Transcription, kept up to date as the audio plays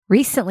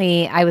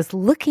Recently, I was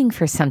looking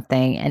for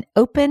something and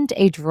opened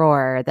a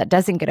drawer that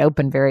doesn't get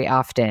opened very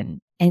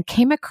often and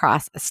came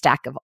across a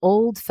stack of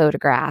old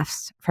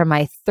photographs from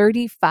my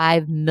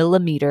 35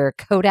 millimeter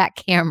Kodak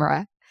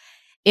camera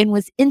and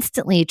was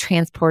instantly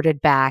transported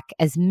back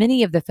as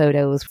many of the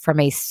photos from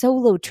a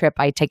solo trip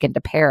I'd taken to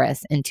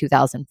Paris in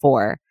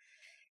 2004.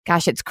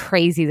 Gosh, it's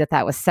crazy that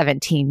that was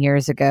 17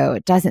 years ago.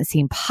 It doesn't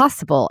seem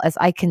possible as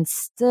I can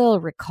still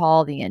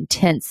recall the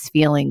intense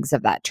feelings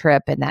of that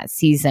trip and that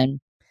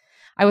season.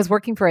 I was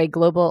working for a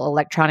global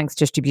electronics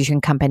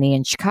distribution company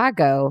in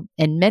Chicago,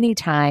 and many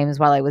times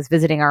while I was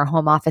visiting our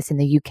home office in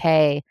the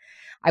UK,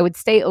 I would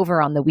stay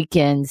over on the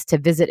weekends to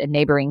visit a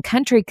neighboring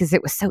country because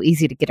it was so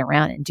easy to get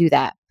around and do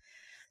that.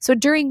 So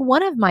during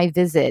one of my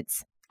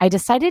visits, I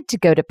decided to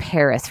go to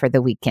Paris for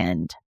the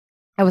weekend.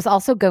 I was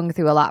also going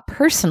through a lot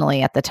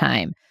personally at the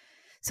time.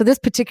 So this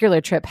particular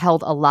trip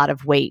held a lot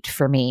of weight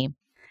for me.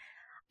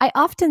 I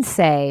often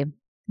say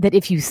that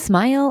if you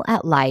smile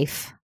at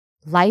life,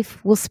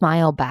 life will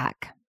smile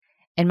back.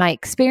 And my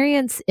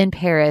experience in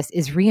Paris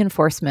is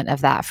reinforcement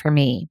of that for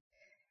me.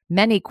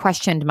 Many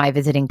questioned my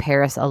visiting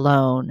Paris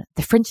alone.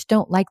 The French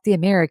don't like the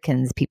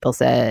Americans, people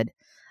said.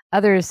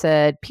 Others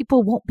said,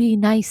 people won't be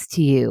nice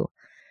to you.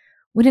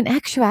 When in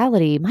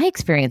actuality, my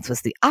experience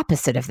was the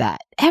opposite of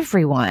that.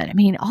 Everyone,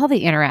 all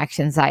the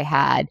interactions I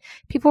had,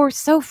 people were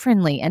so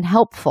friendly and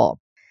helpful.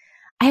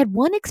 I had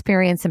one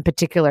experience in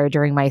particular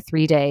during my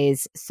 3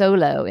 days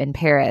solo in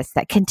Paris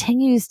that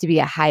continues to be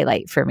a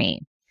highlight for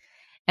me.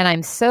 And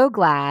I'm so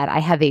glad I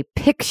have a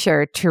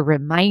picture to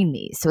remind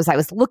me. So as I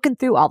was looking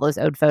through all those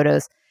old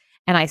photos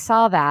and I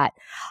saw that,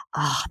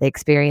 the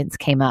experience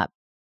came up.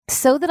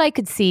 So that I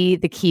could see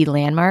the key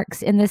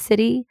landmarks in the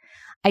city,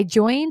 I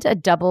joined a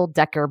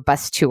double-decker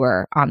bus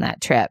tour on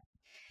that trip.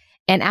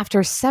 And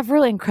after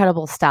several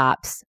incredible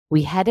stops,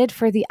 we headed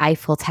for the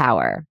Eiffel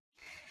Tower.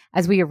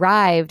 As we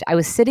arrived, I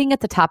was sitting at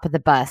the top of the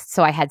bus,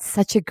 so I had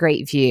such a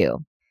great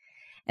view.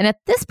 And at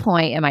this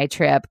point in my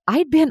trip,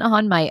 I'd been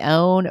on my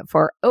own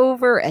for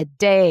over a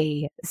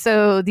day.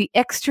 So the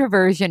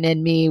extroversion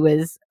in me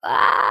was,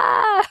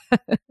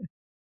 And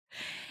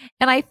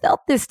I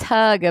felt this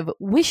tug of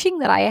wishing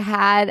that I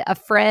had a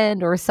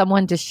friend or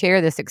someone to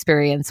share this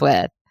experience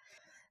with.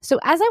 So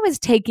as I was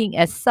taking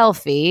a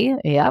selfie,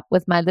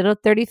 with my little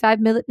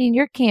 35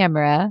 millimeter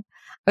camera,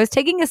 I was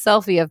taking a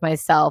selfie of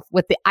myself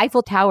with the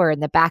Eiffel Tower in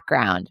the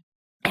background.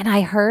 And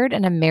I heard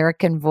an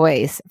American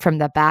voice from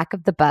the back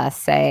of the bus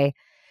say,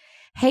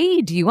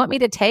 "Hey, do you want me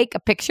to take a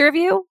picture of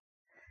you?"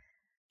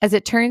 As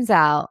it turns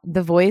out,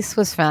 the voice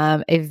was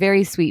from a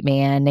very sweet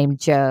man named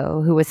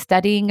Joe, who was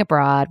studying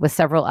abroad with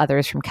several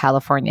others from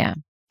California.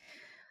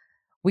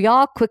 We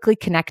all quickly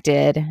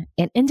connected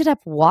and ended up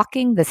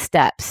walking the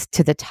steps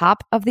to the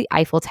top of the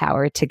Eiffel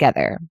Tower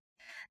together.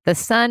 The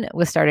sun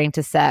was starting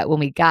to set when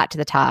we got to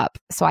the top,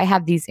 so I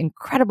have these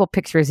incredible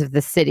pictures of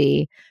the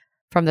city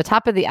from the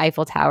top of the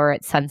Eiffel Tower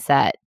at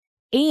sunset,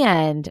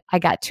 and I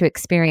got to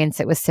experience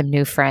it with some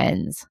new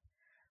friends.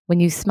 When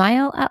you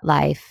smile at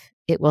life,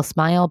 it will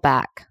smile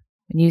back.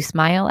 When you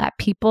smile at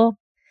people,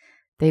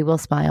 they will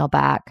smile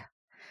back.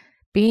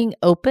 Being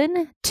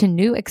open to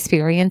new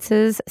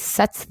experiences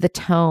sets the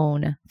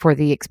tone for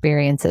the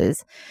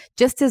experiences.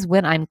 Just as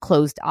when I'm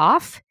closed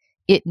off,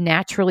 it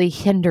naturally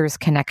hinders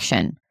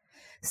connection.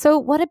 So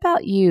what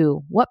about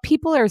you? What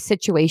people or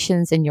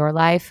situations in your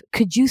life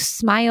could you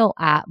smile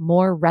at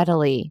more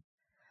readily?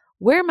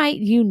 Where might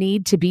you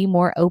need to be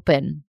more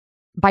open?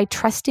 By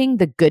trusting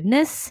the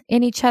goodness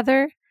in each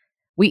other,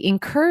 we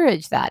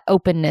encourage that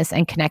openness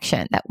and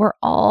connection that we're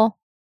all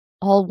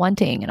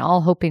wanting and all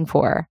hoping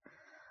for.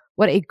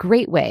 What a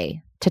great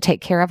way to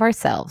take care of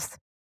ourselves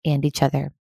and each other.